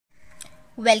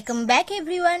Welcome back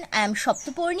everyone. I am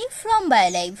Shoptaporni from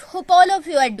BioLive. Hope all of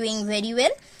you are doing very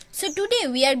well. So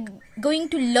today we are going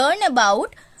to learn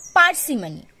about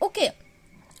parsimony. Okay.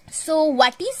 So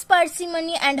what is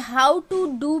parsimony and how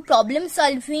to do problem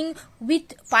solving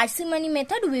with parsimony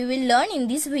method we will learn in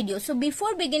this video. So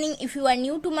before beginning, if you are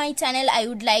new to my channel, I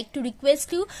would like to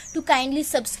request you to kindly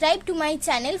subscribe to my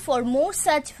channel for more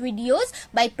such videos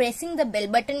by pressing the bell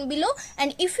button below.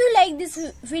 And if you like this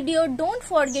video, don't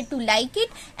forget to like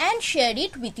it and share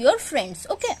it with your friends.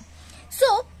 Okay.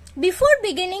 So before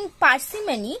beginning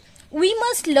parsimony, we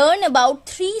must learn about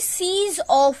 3 C's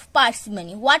of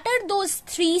parsimony. What are those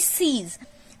 3 C's?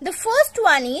 The first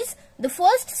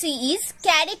C is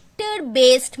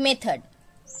character-based method.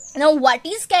 Now, what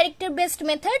is character-based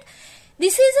method?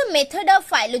 This is a method of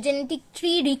phylogenetic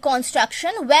tree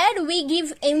reconstruction where we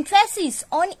give emphasis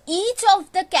on each of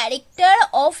the character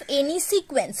of any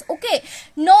sequence. Okay,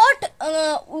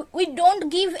 we don't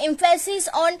give emphasis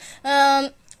on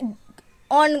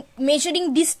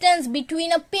measuring distance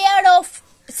between a pair of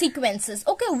sequences.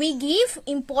 Okay, we give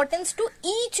importance to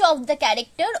each of the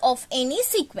character of any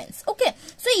sequence. Okay,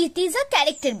 so it is a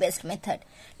character based method.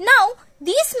 Now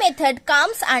this method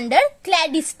comes under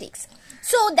cladistics.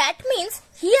 So that means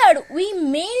here we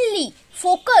mainly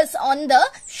focus on the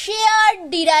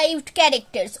shared derived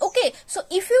characters. Okay, so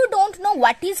if you don't know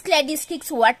what is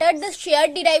cladistics, what are the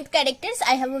shared derived characters,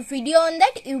 I have a video on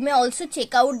that. You may also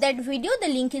check out that video. The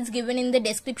link is given in the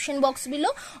description box below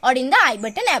or in the I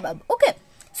button above. Okay,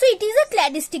 so it is a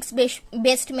cladistics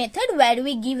based method where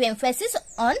we give emphasis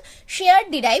on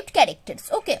shared derived characters.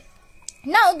 Okay,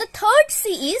 now the third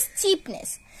C is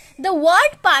cheapness. The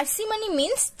word parsimony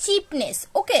means cheapness.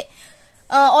 Okay,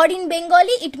 or in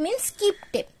Bengali it means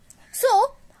kipte.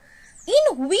 So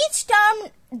in which term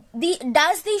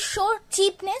does this show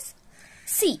cheapness?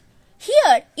 See,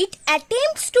 here it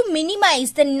attempts to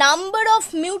minimize the number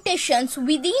of mutations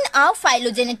within a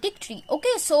phylogenetic tree.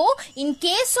 Okay, so in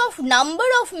case of number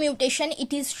of mutation,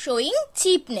 it is showing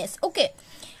cheapness. Okay,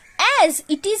 as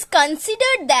it is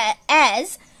considered that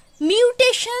as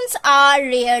mutations are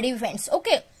rare events.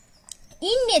 Okay,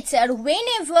 in nature,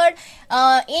 whenever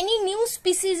any new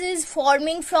species is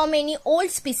forming from any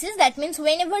old species, that means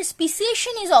whenever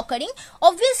speciation is occurring,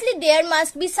 obviously there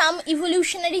must be some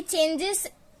evolutionary changes.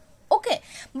 Okay,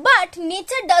 but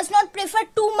nature does not prefer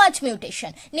too much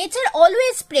mutation. Nature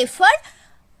always prefer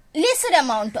lesser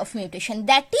amount of mutation.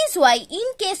 That is why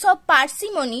in case of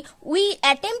parsimony, we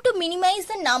attempt to minimize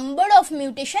the number of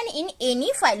mutation in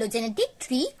any phylogenetic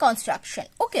tree construction.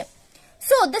 Okay.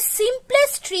 So, the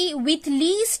simplest tree with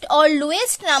least or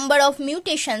lowest number of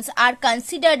mutations are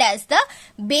considered as the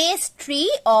base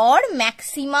tree or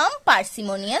maximum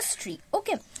parsimonious tree.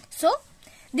 Okay. So,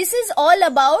 this is all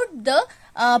about the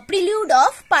prelude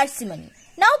of parsimony.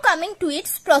 Now, coming to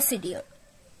its procedure.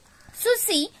 So,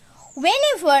 see,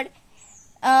 whenever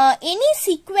any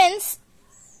sequence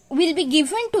will be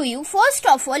given to you, first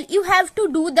of all you have to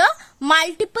do the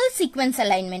multiple sequence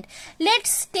alignment.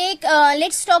 Let's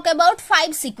talk about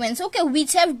 5 sequence, okay,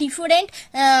 which have different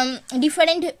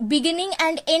beginning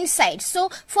and end sides. So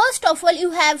first of all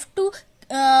you have to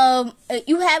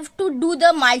do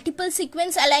the multiple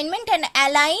sequence alignment and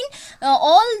align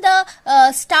all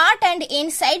the start and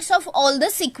end sides of all the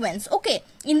sequence, okay,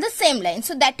 in the same line.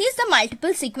 So that is the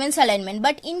multiple sequence alignment.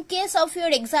 But in case of your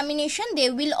examination, they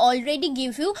will already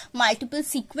give you multiple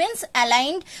sequence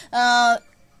aligned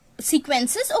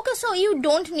sequences. Okay, so you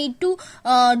don't need to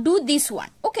do this one.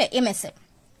 Okay, MSA.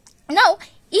 Now,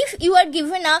 if you are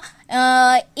given a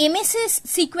MSS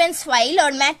sequence file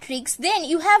or matrix, then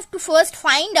you have to first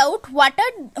find out what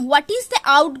is the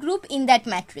outgroup in that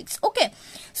matrix. Okay,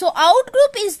 so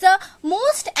outgroup is the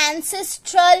most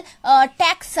ancestral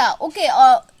taxa. Okay,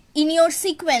 in your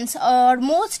sequence or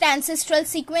most ancestral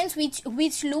sequence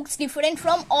which looks different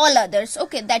from all others.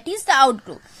 Okay, that is the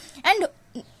outgroup. And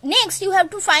next you have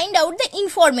to find out the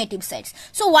informative sites.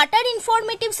 So what are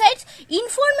informative sites?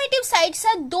 Informative sites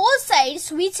are those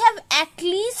sites which have at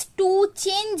least 2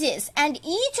 changes and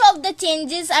each of the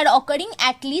changes are occurring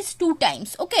at least 2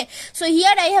 times. Okay, so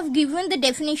here I have given the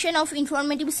definition of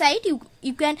informative site.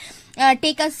 You can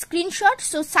take a screenshot.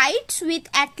 So sites with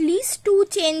at least 2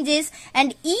 changes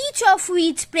and each of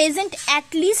which present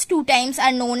at least 2 times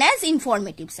are known as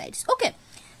informative sites. Okay,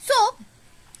 so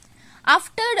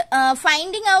after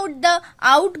finding out the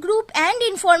outgroup and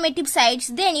informative sites,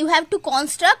 then you have to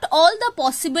construct all the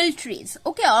possible trees,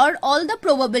 okay, or all the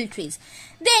probable trees.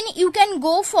 Then you can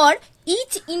go for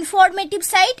each informative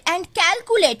site and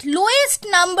calculate lowest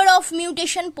number of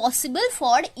mutation possible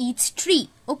for each tree.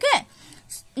 Okay,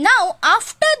 now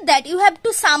after that you have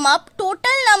to sum up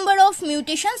total number of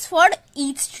mutations for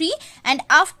each tree, and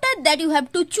after that you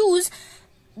have to choose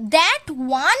that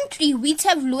one tree which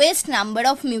have lowest number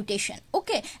of mutation.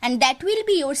 Okay, and that will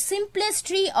be your simplest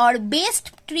tree or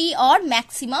best tree or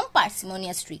maximum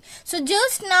parsimonious tree. So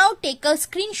just now take a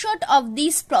screenshot of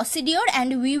this procedure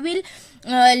and we will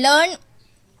learn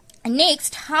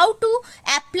next how to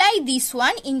apply this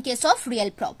one in case of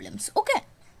real problems. Okay,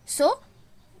 so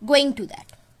going to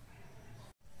that.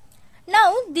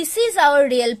 Now this is our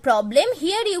real problem.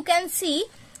 Here you can see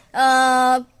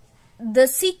the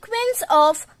sequence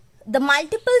of the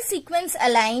multiple sequence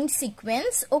aligned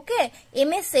sequence, okay,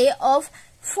 MSA of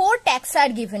 4 taxa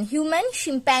are given: human,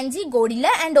 chimpanzee, gorilla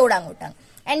and orangutan,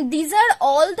 and these are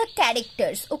all the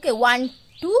characters, okay, 1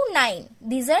 to 9.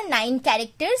 These are 9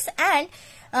 characters,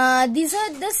 and these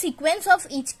are the sequence of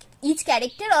each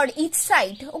character or each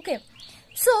site. Okay,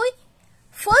 so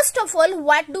first of all,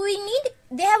 what do we need?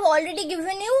 They have already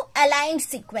given you aligned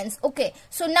sequence. Okay,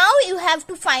 so now you have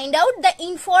to find out the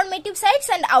informative sites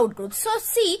and outgroups. So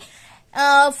see,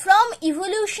 from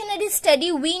evolutionary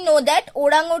study we know that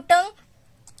orangutan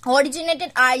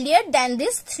originated earlier than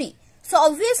this 3. So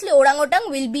obviously orangutan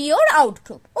will be your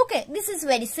outgroup. Okay, this is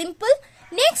very simple.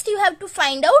 Next you have to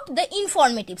find out the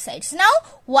informative sites. Now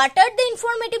what are the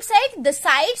informative sites? The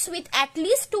sites with at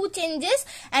least 2 changes,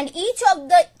 and each of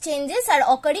the changes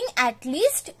are occurring at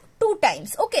least 2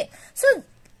 times. Okay, so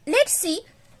let's see.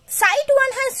 Site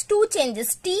 1 has 2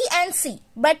 changes, T and C,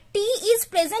 but T is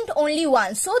present only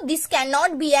once, so this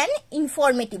cannot be an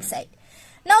informative site.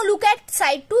 Now look at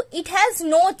site 2, it has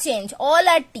no change, all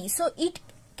are T, so it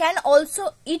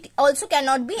also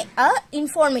cannot be a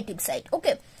informative site.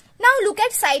 Okay, now look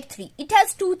at site 3, it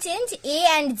has 2 change, A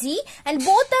and G, and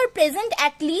both are present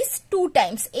at least 2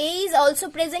 times. A is also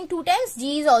present 2 times,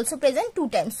 G is also present 2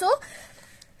 times. So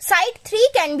site 3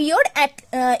 can be your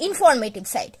informative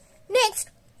site. Next,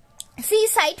 see,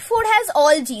 site 4 has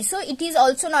all G, so it is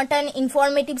also not an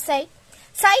informative site.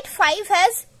 Site 5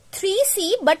 has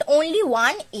 3C but only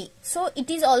 1 A, so it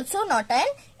is also not an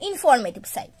informative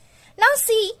site. Now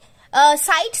see,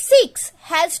 site 6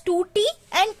 has 2T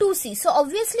and 2C, so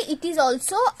obviously it is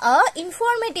also a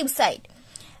informative site.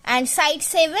 And site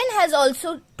 7 has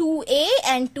also 2A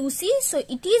and 2C, so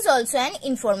it is also an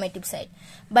informative site.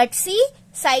 But see,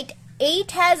 site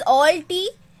 8 has all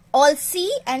T, all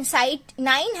C, and site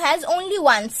 9 has only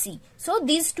 1 C. So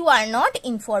these two are not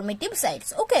informative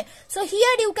sites. Okay, so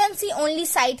here you can see only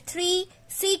site 3,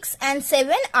 6 and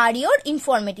 7 are your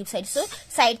informative sites. So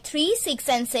site 3, 6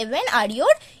 and 7 are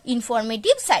your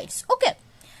informative sites. Okay,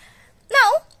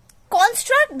 now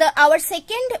construct our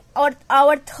second or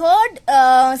our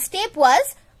third step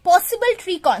was possible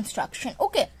tree construction.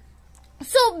 Okay,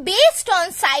 so based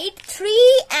on site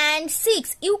 3 and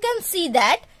 6 you can see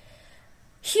that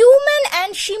human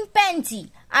and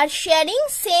chimpanzee are sharing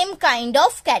same kind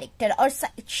of character or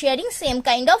sharing same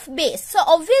kind of base. So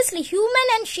obviously human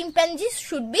and chimpanzees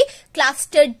should be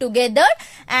clustered together,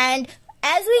 and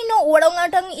as we know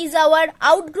orangutan is our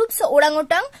outgroup, so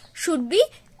orangutan should be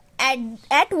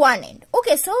at one end.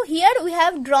 Okay, so here we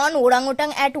have drawn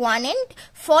orangutan at one end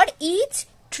for each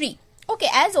tree. Okay,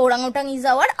 as orangutan is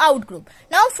our outgroup.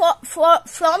 Now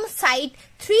from site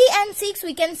 3 and 6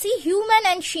 we can see human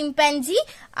and chimpanzee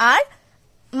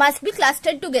must be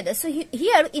clustered together. So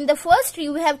here in the first tree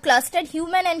we have clustered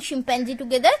human and chimpanzee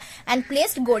together and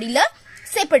placed gorilla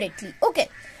separately. Okay,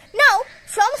 now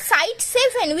from site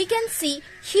 7 we can see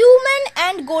human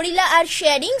and gorilla are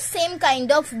sharing same kind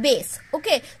of base.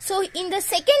 Okay, so in the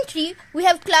second tree we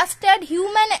have clustered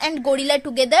human and gorilla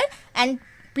together and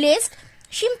placed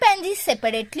chimpanzee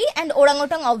separately and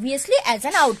orangutan obviously as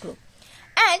an outgroup.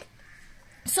 And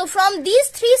so from these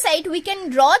 3 sites we can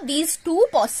draw these 2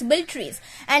 possible trees,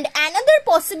 and another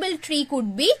possible tree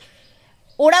could be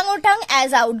orangutan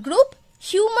as outgroup,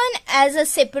 human as a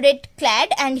separate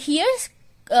clade, and here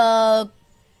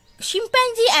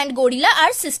chimpanzee and gorilla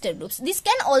are sister groups. This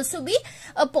can also be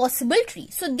a possible tree.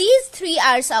 So these 3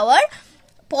 are our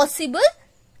possible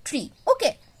tree.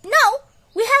 Okay, now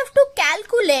we have to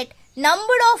calculate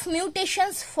number of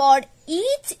mutations for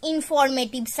each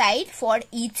informative site for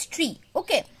each tree.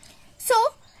 Okay, so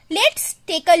let's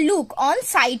take a look on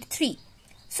site 3.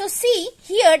 So see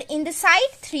here in the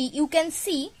site 3 you can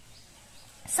see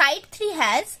site 3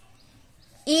 has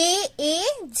A,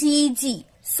 G, G.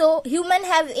 So human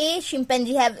have A,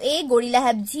 chimpanzee have A, gorilla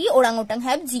have G, orangutan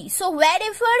have G. So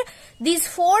wherever these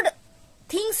 4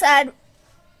 things are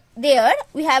there,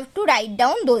 we have to write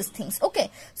down those things. Okay,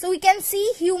 so we can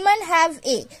see human have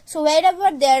A. So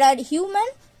wherever there are human,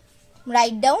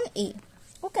 write down A.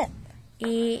 Okay,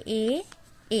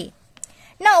 A.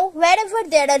 Now wherever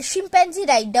there are chimpanzee,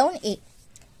 write down A.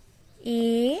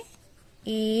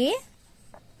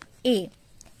 A.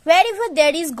 Wherever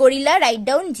there is gorilla, write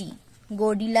down G.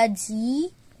 Gorilla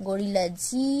G, gorilla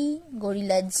G,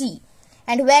 gorilla G.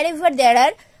 And wherever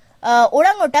there are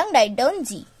orangutan, write down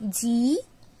G. G,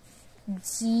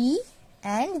 G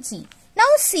and G. Now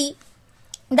see,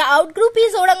 the outgroup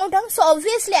is orangutan, so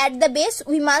obviously at the base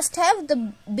we must have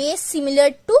the base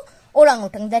similar to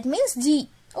orangutan, that means G.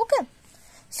 Okay,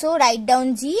 so write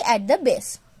down G at the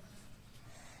base.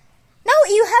 Now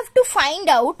you have to find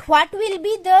out what will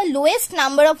be the lowest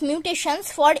number of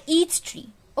mutations for each tree.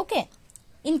 Okay,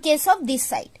 in case of this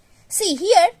site. See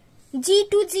here, G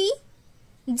to G,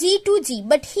 G to G,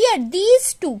 but here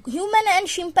these two, human and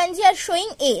chimpanzee, are showing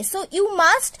A. So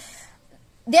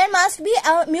there must be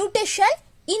a mutation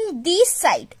in this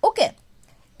site. Okay,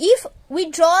 if we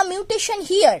draw a mutation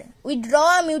here, we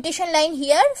draw a mutation line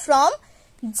here from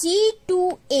G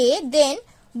to A, then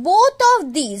both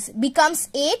of these becomes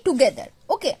A together.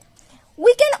 Okay,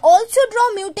 we can also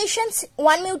draw mutations,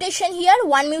 one mutation here,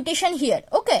 one mutation here.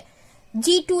 Okay,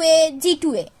 G to A, G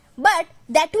to A, but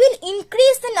that will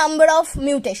increase the number of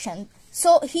mutations.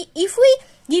 So if we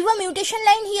give a mutation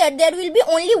line here, there will be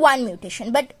only one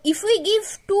mutation, but if we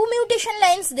give two mutation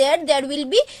lines there, there will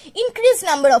be increased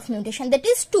number of mutation, that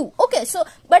is 2. Okay, so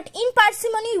but in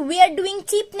parsimony we are doing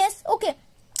cheapness. Okay,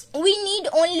 we need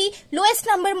only lowest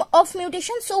number of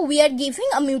mutations, so we are giving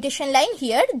a mutation line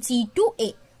here G to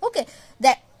A. Okay,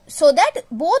 that so that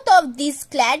both of these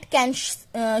clade can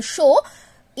show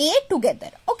A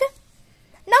together. Okay,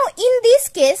 now in this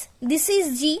case, this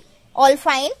is G, all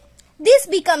fine. This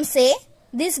becomes A,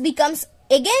 this becomes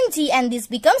again G, and this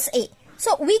becomes A.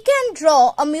 So we can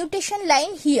draw a mutation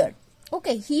line here.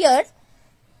 Okay, here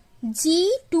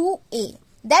G to A.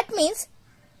 That means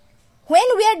when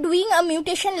we are doing a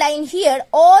mutation line here,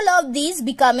 all of these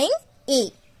becoming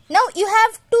A. Now you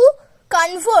have to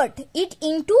convert it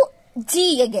into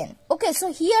G again. Okay,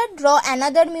 so here draw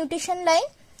another mutation line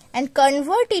and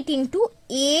convert it into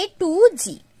A to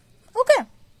G. Okay,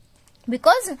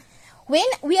 because when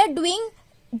we are doing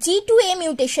G to A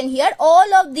mutation here,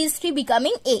 all of these three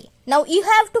becoming A. Now you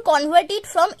have to convert it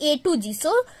from A to G.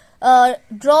 So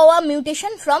draw a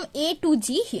mutation from A to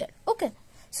G here. Okay,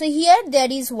 so here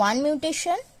there is one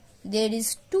mutation, there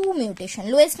is two mutation.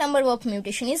 Lowest number of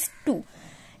mutation is 2.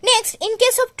 Next, in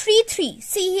case of tree 3,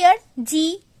 see here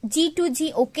G, G to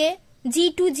G, okay,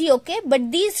 G to G, okay,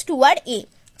 but these two are A.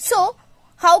 So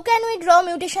how can we draw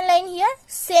mutation line here?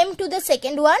 Same to the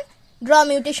second one. Draw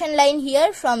mutation line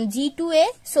here from G to A,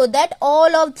 so that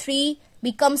all of 3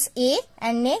 becomes A,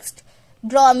 and next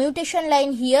draw a mutation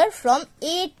line here from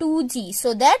A to G,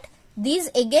 so that this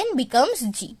again becomes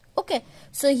G. Okay,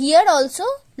 so here also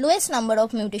lowest number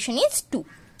of mutation is 2.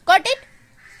 Got it?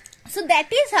 So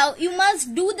that is how you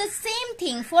must do the same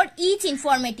thing for each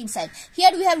informative site. Here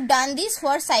we have done this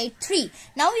for site 3.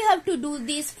 Now you have to do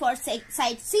this for site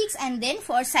 6 and then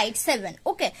for site 7.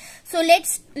 Okay, so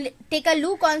let's take a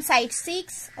look on site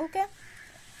 6. Okay,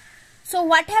 so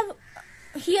what have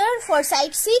here for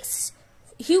site 6,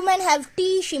 human have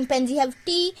T, chimpanzee have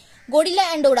T, gorilla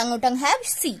and orangutan have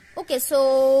C. Okay,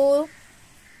 so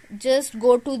just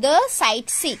go to the site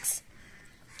 6.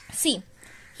 See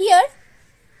here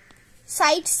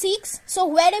site 6, so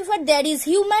wherever there is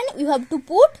human, you have to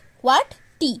put what?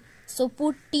 T. So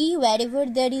put T wherever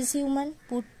there is human,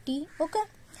 put T. Okay,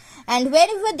 and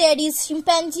wherever there is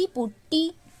chimpanzee, put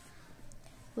T.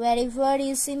 Wherever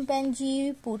is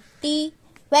chimpanzee, put T.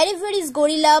 Wherever is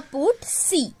gorilla, put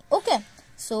C. Okay,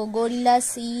 so gorilla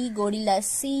C, gorilla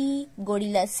C,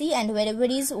 gorilla C, and wherever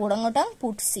is orangutan,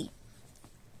 put C.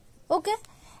 Okay,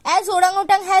 as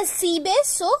orangutan has C base,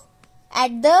 so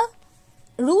at the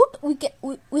root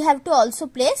we have to also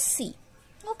place C.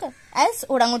 Okay, as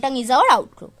orangutan is our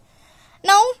outgroup.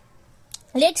 Now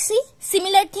let's see,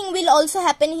 similar thing will also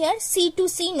happen here. C to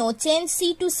C no change,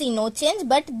 C to C no change,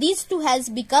 but these two has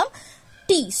become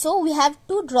T, so we have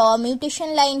to draw a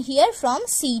mutation line here from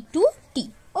C to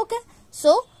T. Okay,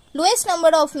 so lowest number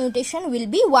of mutation will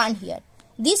be 1 here.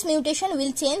 This mutation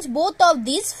will change both of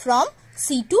these from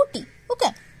C to T.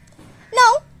 Okay,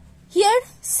 now here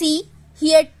C,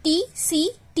 here T,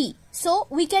 C, T. So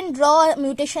we can draw a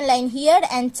mutation line here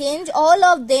and change all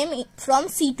of them from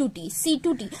C to T, C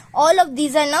to T. All of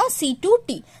these are now C to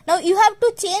T. Now you have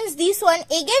to change this one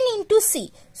again into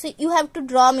C. So you have to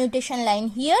draw a mutation line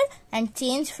here and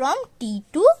change from T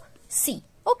to C.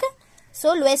 Okay,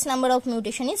 so lowest number of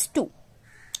mutation is 2.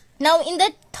 Now in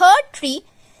the third tree,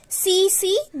 C,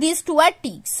 C, these two are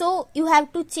T. So you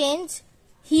have to change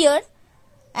here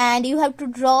and you have to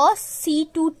draw C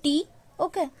to T.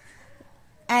 Okay,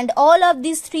 and all of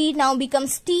these 3 now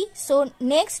becomes T. So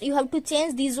next you have to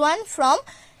change this one from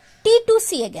T to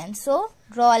C again. So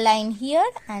draw a line here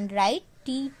and write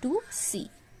T to C.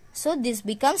 So this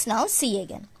becomes now C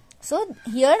again. So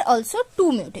here also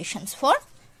 2 mutations for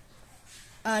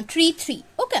tree 3.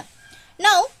 Okay.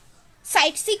 Now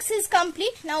site 6 is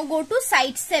complete. Now go to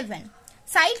site 7.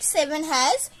 Site 7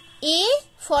 has A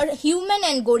for human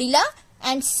and gorilla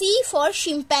and C for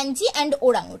chimpanzee and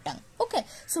orangutan. Okay.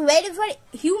 So wherever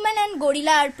human and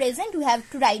gorilla are present, we have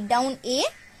to write down A,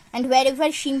 and wherever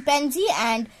chimpanzee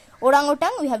and orangutan,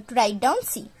 we have to write down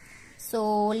C. So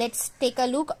let's take a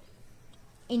look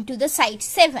into the site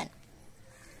 7.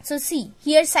 So see,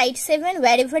 here site 7,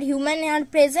 wherever human are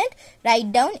present,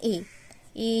 write down A.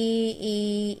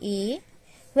 A.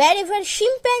 Wherever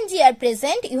chimpanzee are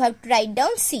present, you have to write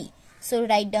down C. So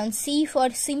write down C for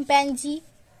chimpanzee.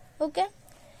 Okay.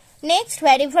 Next,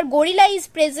 wherever gorilla is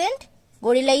present,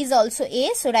 gorilla is also A.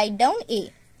 So write down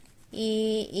A.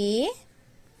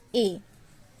 A.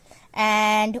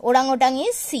 And orangutan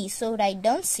is C. So write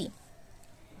down C.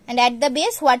 And at the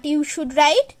base, what you should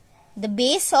write? The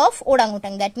base of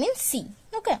orangutan, that means C.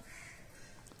 Okay.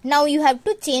 Now you have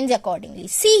to change accordingly.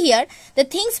 See here, the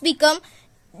things become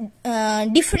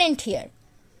different here.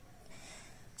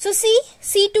 So see,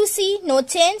 C to C, no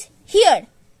change. Here,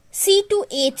 C to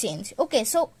A change. Okay,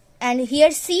 so, and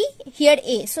here C, here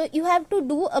A. So you have to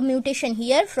do a mutation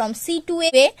here from C to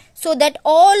A, so that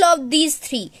all of these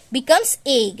 3 becomes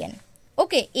A again.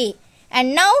 Okay, A.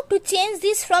 And now to change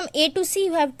this from A to C,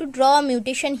 you have to draw a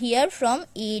mutation here from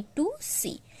A to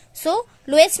C. So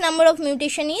lowest number of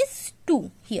mutation is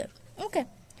 2 here. Okay.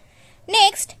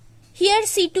 Next, here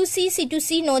C to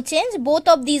C, no change. Both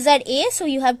of these are A, so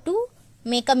you have to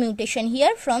make a mutation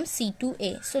here from C to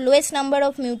A. So lowest number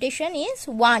of mutation is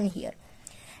 1 here.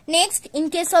 Next, in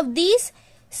case of these,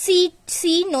 C,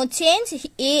 no change,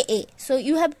 A. So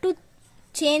you have to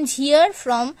change here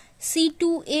from C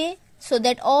to A, so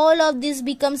that all of this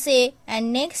becomes A,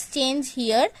 and next change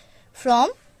here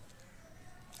from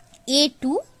A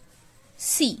to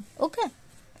C. Okay.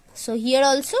 So here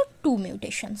also 2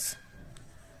 mutations.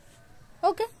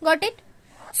 Okay, got it?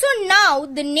 So now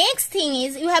the next thing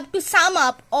is you have to sum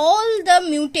up all the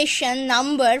mutation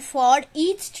number for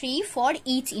each tree for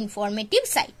each informative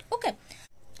site. Okay.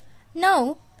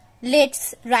 Now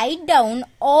let's write down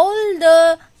all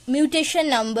the mutation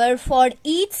number for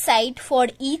each site for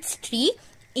each tree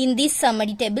in this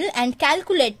summary table and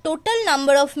calculate total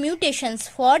number of mutations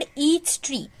for each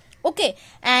tree. Okay,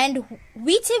 and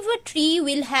whichever tree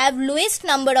will have lowest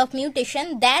number of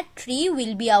mutation, that tree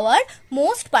will be our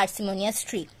most parsimonious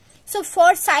tree. So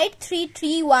for site 3,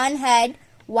 tree 1 had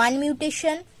 1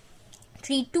 mutation,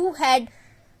 tree 2 had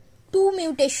 2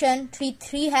 mutation, tree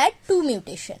 3 had 2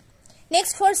 mutation.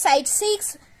 Next for site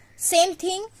 6, same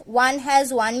thing, 1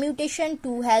 has 1 mutation,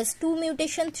 2 has 2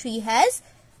 mutation, 3 has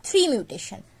 3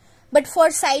 mutation. But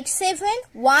for site 7,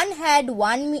 1 had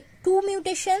 2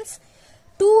 mutations,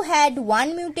 2 had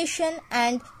 1 mutation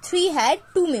and 3 had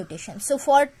 2 mutations. So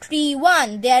for tree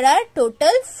 1 there are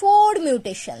total 4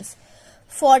 mutations.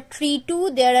 For tree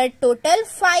 2 there are total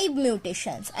 5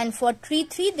 mutations, and for tree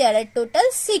 3 there are total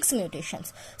 6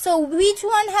 mutations. So which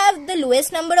one have the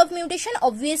lowest number of mutation?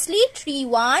 Obviously tree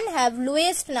 1 have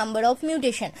lowest number of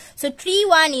mutation. So tree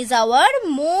 1 is our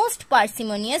most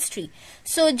parsimonious tree.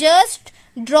 So just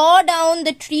draw down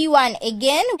the tree 1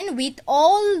 again with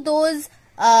all those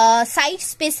site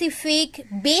specific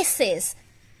bases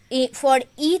for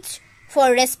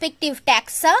respective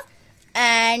taxa,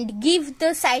 and give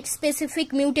the site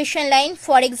specific mutation line.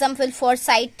 For example, for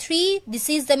site 3 this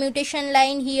is the mutation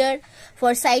line here,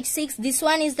 for site 6 this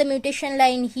one is the mutation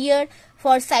line here,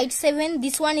 for site 7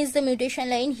 this one is the mutation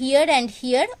line here and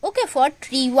here. Okay, for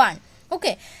tree 1.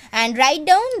 Okay, and write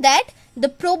down that the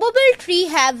probable tree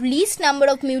have least number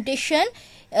of mutation.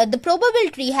 The probable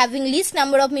tree having least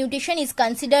number of mutation is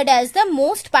considered as the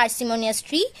most parsimonious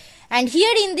tree, and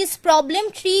here in this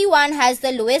problem tree 1 has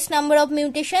the lowest number of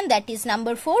mutation, that is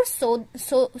number 4. So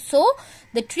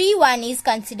the tree 1 is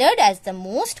considered as the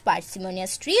most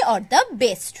parsimonious tree or the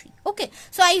best tree. Okay,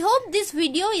 so I hope this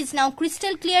video is now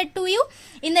crystal clear to you.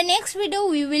 In the next video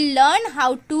we will learn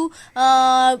how to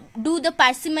do the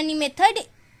parsimony method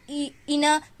in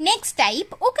a next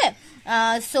type.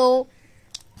 Okay, so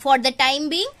for the time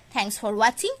being, thanks for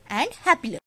watching and happy learning.